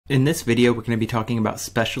In this video, we're going to be talking about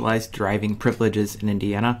specialized driving privileges in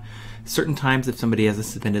Indiana. Certain times, if somebody has a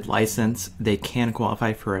suspended license, they can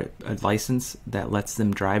qualify for a license that lets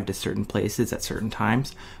them drive to certain places at certain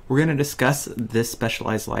times. We're going to discuss this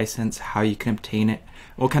specialized license, how you can obtain it,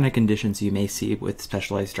 what kind of conditions you may see with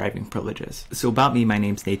specialized driving privileges. So about me, my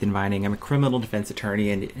name's Nathan Vining. I'm a criminal defense attorney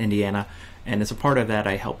in Indiana, and as a part of that,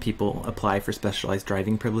 I help people apply for specialized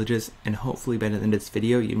driving privileges, and hopefully by the end of this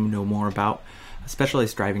video, you know more about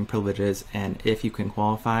specialized driving privileges and if you can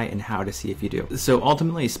qualify and how to see if you do. So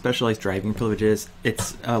ultimately, specialized driving privileges,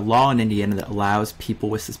 it's a law in Indiana that allows people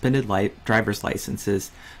with suspended driver's licenses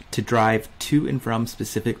to drive to and from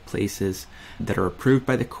specific places that are approved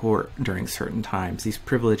by the court during certain times. These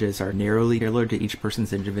privileges are narrowly tailored to each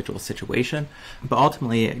person's individual situation, but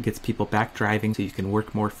ultimately it gets people back driving so you can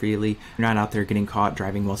work more freely. You're not out there getting caught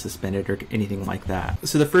driving while suspended or anything like that.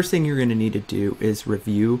 So the first thing you're going to need to do is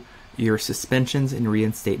review your suspensions and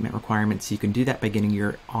reinstatement requirements. You can do that by getting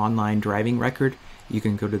your online driving record. You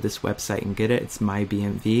can go to this website and get it. It's My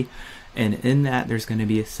BMV. And in that, there's going to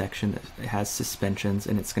be a section that has suspensions,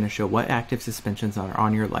 and it's going to show what active suspensions are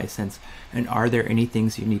on your license and are there any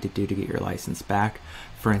things you need to do to get your license back.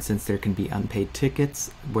 For instance, there can be unpaid tickets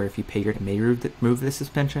where if you pay, you may remove the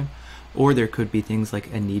suspension, or there could be things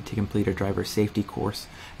like a need to complete a driver safety course,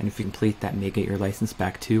 and if you complete that, may get your license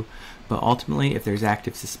back too. But ultimately, if there's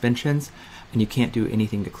active suspensions and you can't do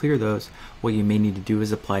anything to clear those, what you may need to do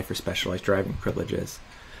is apply for specialized driving privileges.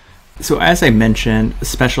 So as I mentioned,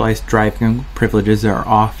 specialized driving privileges are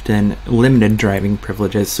often limited driving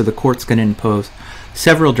privileges, so the court's going to impose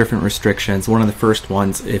several different restrictions. One of the first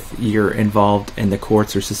ones, if you're involved in the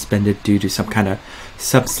courts or suspended due to some kind of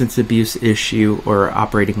substance abuse issue or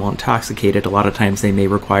operating while intoxicated, a lot of times they may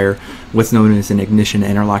require what's known as an ignition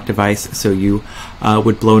interlock device. So you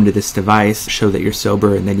would blow into this device, show that you're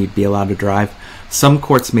sober, and then you'd be allowed to drive. Some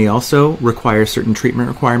courts may also require certain treatment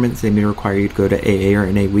requirements. They may require you to go to AA or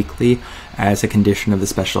NA weekly as a condition of the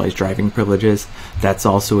specialized driving privileges. That's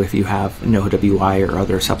also if you have no WI or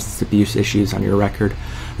other substance abuse issues on your record.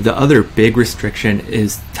 The other big restriction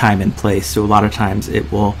is time and place. So a lot of times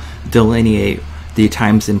it will delineate the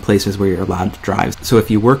times and places where you're allowed to drive. So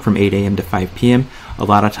if you work from 8 a.m. to 5 p.m., a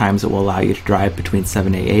lot of times it will allow you to drive between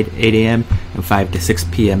 7 to 8 a.m. and 5 to 6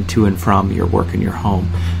 p.m. to and from your work and your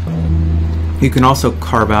home. You can also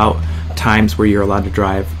carve out times where you're allowed to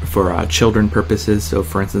drive for children purposes. So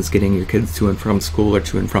for instance, getting your kids to and from school or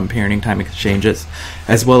to and from parenting time exchanges,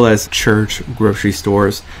 as well as church, grocery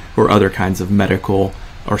stores, or other kinds of medical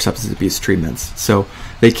or substance abuse treatments. So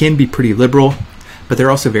they can be pretty liberal, but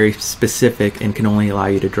they're also very specific and can only allow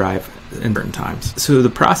you to drive in certain times. So the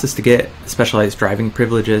process to get specialized driving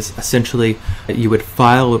privileges, essentially you would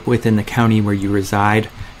file within the county where you reside,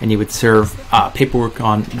 and you would serve paperwork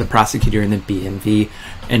on the prosecutor and the BMV.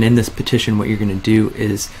 And in this petition, what you're going to do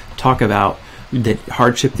is talk about the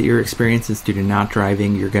hardship that you're experiencing due to not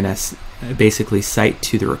driving. You're going to basically cite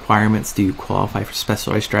to the requirements. Do you qualify for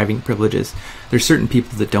specialized driving privileges? There's certain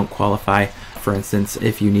people that don't qualify. For instance,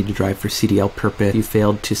 if you need to drive for CDL purpose, you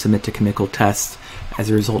failed to submit to chemical tests as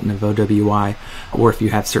a result of OWI, or if you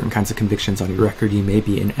have certain kinds of convictions on your record, you may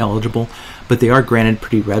be ineligible, but they are granted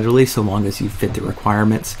pretty readily so long as you fit the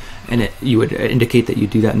requirements, and you would indicate that you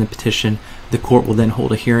do that in the petition. The court will then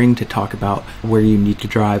hold a hearing to talk about where you need to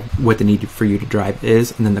drive, what the need for you to drive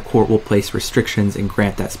is, and then the court will place restrictions and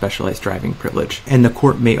grant that specialized driving privilege. And the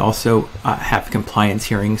court may also have compliance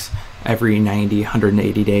hearings every 90,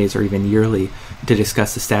 180 days, or even yearly to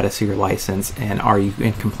discuss the status of your license and are you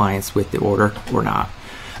in compliance with the order or not.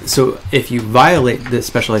 So if you violate the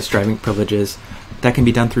specialized driving privileges, that can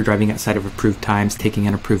be done through driving outside of approved times, taking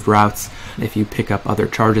unapproved routes. If you pick up other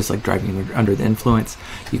charges like driving under the influence,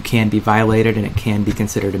 you can be violated and it can be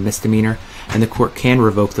considered a misdemeanor, and the court can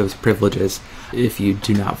revoke those privileges if you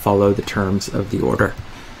do not follow the terms of the order.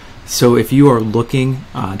 So if you are looking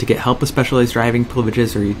to get help with specialized driving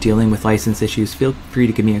privileges or you're dealing with license issues, feel free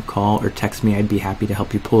to give me a call or text me. I'd be happy to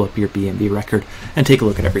help you pull up your BMV record and take a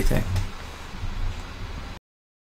look at everything.